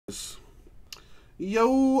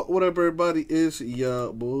Yo, what up, everybody? It's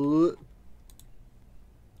your boy,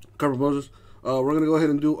 Cover Moses. We're going to go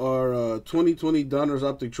ahead and do our 2020 Donruss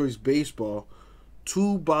Optic Choice Baseball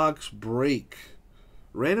 2-box break.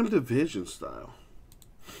 Random division style.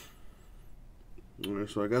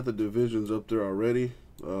 Alright, so I got the divisions up there already.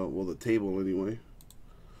 Well, the table anyway.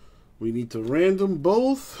 We need to random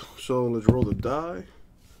both, so let's roll the die.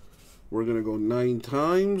 We're going to go 9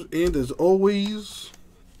 times, and as always,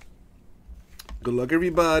 good luck,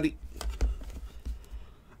 everybody.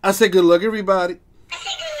 I say good luck, everybody.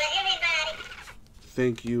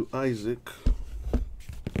 Thank you, Isaac.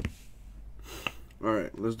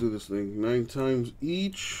 Alright, let's do this thing. 9 times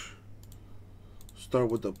each. Start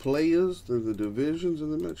with the players, then the divisions,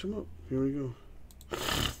 and then match them up. Here we go.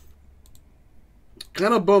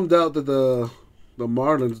 Kind of bummed out that the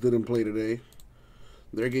Marlins didn't play today.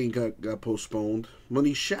 Their game got postponed.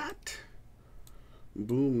 Money shot.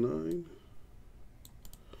 Boom, 9.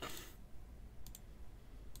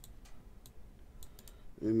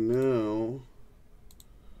 And now,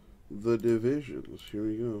 the divisions. Here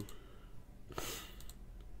we go.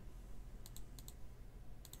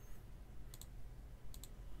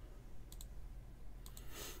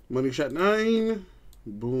 Money shot 9.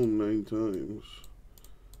 Boom, 9 times.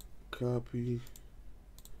 Copy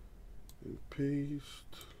and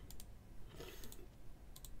paste.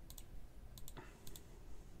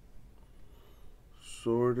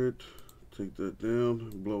 Sort it. Take that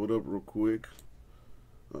down. Blow it up real quick.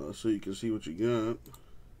 So you can see what you got.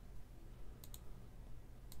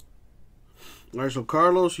 Alright, so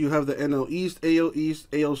Carlos, you have the NL East,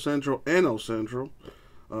 AL Central, NL Central.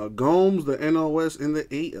 Gomes, the NL West, and the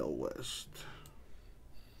AL West.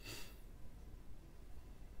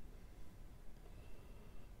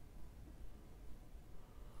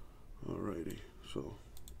 Alrighty, so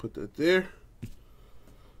put that there.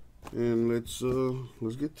 And let's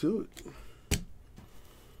get to it.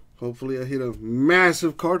 Hopefully I hit a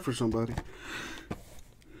massive card for somebody.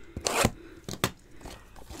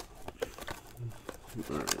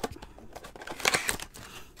 All right.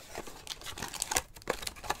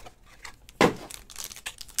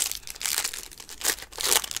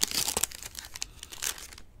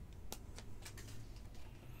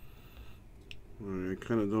 I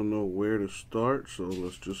kind of don't know where to start, so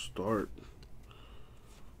let's just start.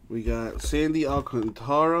 We got Sandy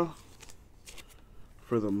Alcantara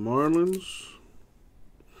for the Marlins.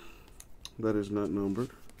 That is not numbered.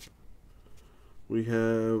 We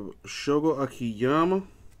have Shogo Akiyama,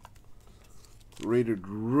 rated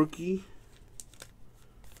rookie.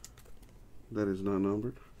 That is not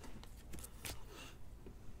numbered.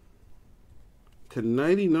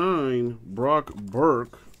 /99, Brock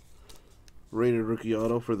Burke, rated rookie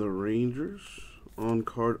auto for the Rangers. On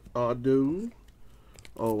card auto,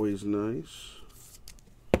 always nice.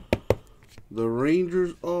 The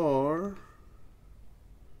Rangers are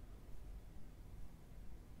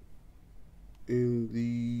in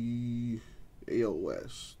the AL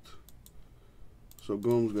West. So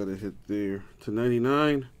Gomes got a hit there.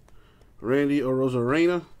 /99, Randy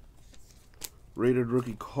Arozarena, rated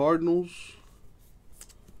rookie Cardinals.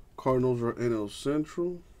 Cardinals are NL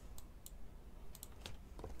Central.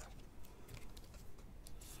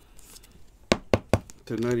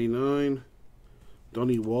 /99,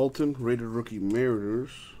 Donnie Walton, rated rookie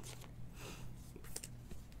Mariners.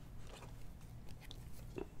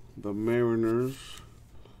 The Mariners.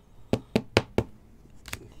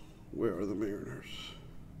 Where are the Mariners?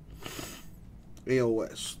 AL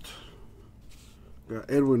West. Got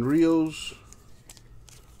Edwin Rios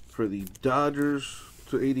for the Dodgers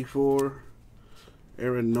 /84.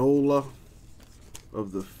 Aaron Nola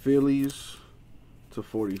of the Phillies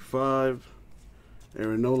 /45.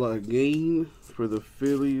 Aaron Nola again for the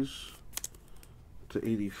Phillies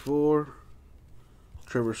 /84.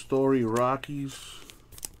 Trevor Story, Rockies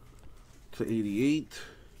 /88.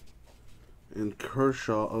 And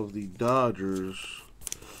Kershaw of the Dodgers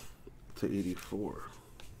 /84.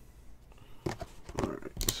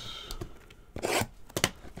 Alright.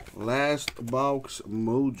 Last box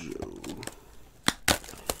mojo.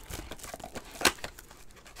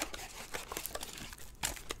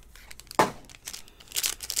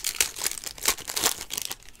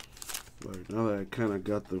 Now that I kind of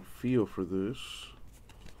got the feel for this,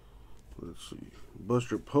 let's see.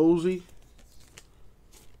 Buster Posey,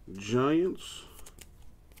 Giants,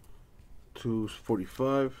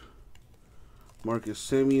 /45. Marcus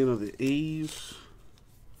Semien of the A's,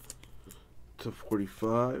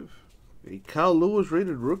 /45. A Kyle Lewis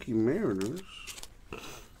rated rookie Mariners.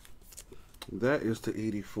 That is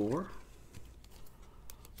 /84.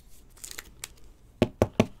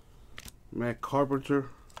 Matt Carpenter,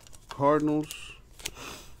 Cardinals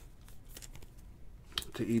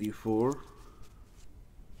to 84.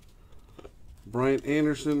 Brian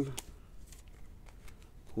Anderson,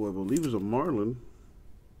 who I believe is a Marlin,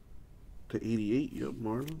 to 88. Yep,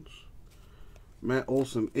 Marlins. Matt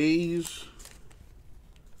Olson, A's.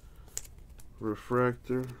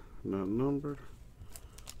 Refractor, not numbered.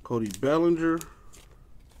 Cody Bellinger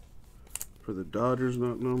for the Dodgers,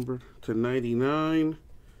 not numbered. To 99.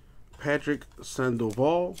 Patrick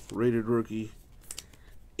Sandoval, rated rookie,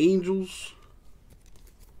 Angels.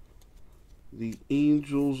 The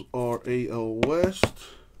Angels are AL West.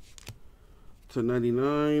 To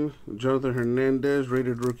 99. Jonathan Hernandez,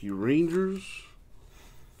 rated rookie, Rangers.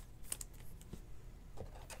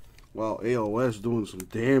 Wow, AL West doing some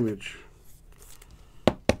damage.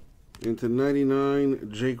 Into 99,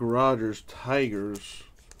 Jake Rogers, Tigers.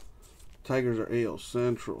 Tigers are AL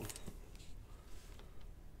Central.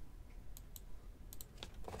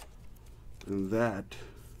 And that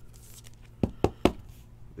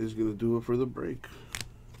is going to do it for the break.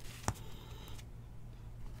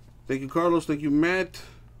 Thank you, Carlos. Thank you, Matt.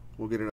 We'll get it.